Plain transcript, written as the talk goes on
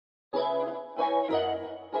Hi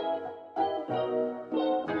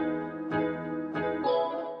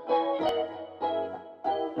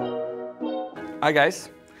guys,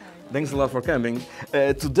 thanks a lot for coming.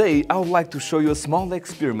 Today I would like to show you a small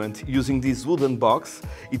experiment using this wooden box.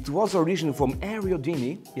 It was originally from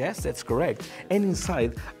Ariodini, yes, that's correct, and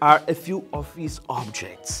inside are a few of his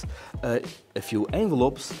objects. A few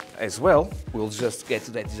envelopes as well, we'll just get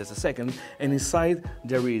to that in just a second, and inside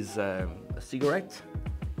there is a cigarette,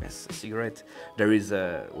 yes, a cigarette. There is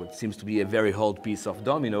what seems to be a very old piece of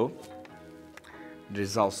domino.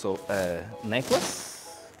 There's also a necklace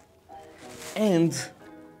and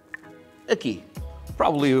a key,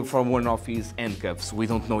 probably from one of his handcuffs, we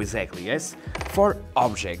don't know exactly, yes? 4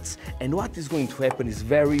 objects, and what is going to happen is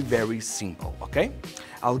very, very simple, okay?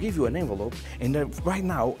 I'll give you an envelope, and right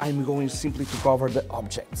now I'm going simply to cover the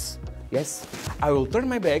objects, yes? I will turn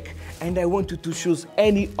my back, and I want you to choose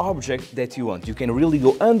any object that you want. You can really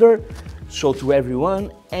go under, show to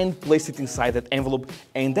everyone, and place it inside that envelope,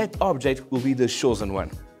 and that object will be the chosen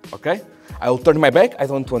one, okay? I will turn my back, I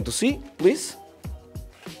don't want to see, please.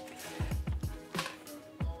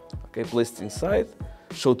 Okay, place it inside,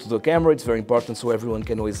 show to the camera, it's very important so everyone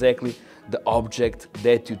can know exactly the object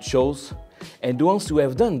that you chose. And once you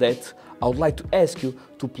have done that, I would like to ask you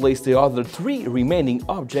to place the other 3 remaining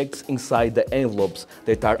objects inside the envelopes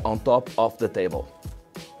that are on top of the table.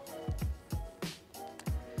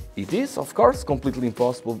 It is, of course, completely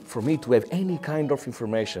impossible for me to have any kind of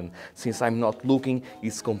information. Since I'm not looking,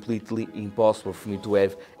 it's completely impossible for me to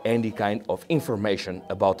have any kind of information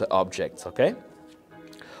about the objects, okay?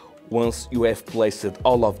 Once you have placed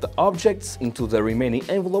all of the objects into the remaining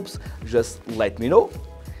envelopes, just let me know,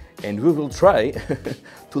 and we will try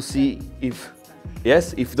to see if,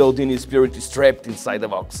 yes, if the Houdini spirit is trapped inside the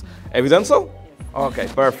box. Have you done so? Okay,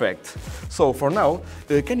 perfect. So for now,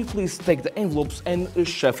 can you please take the envelopes and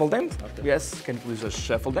shuffle them? Okay. Yes, can you please just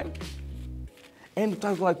shuffle them? And what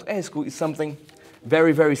I would like to ask you is something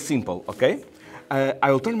very, very simple, okay?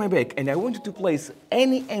 I will turn my back and I want you to place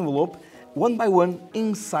any envelope one by one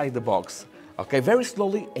inside the box. Okay, very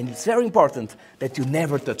slowly, and it's very important that you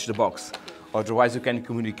never touch the box. Otherwise you can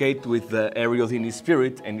communicate with the Ariodini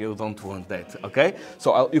spirit and you don't want that, okay?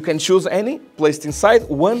 So you can choose any, placed inside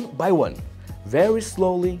one by one. Very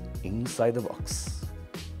slowly inside the box.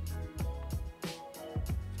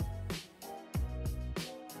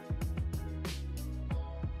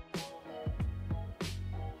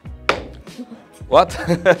 What?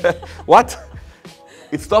 What?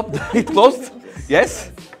 It stopped? It closed?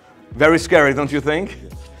 Yes? Very scary, don't you think?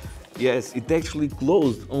 Yes, it actually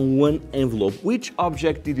closed on one envelope. Which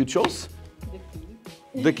object did you choose? The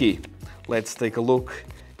key. The key. Let's take a look.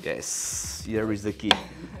 Yes, here is the key.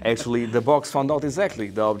 Actually, the box found out exactly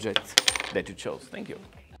the object that you chose. Thank you.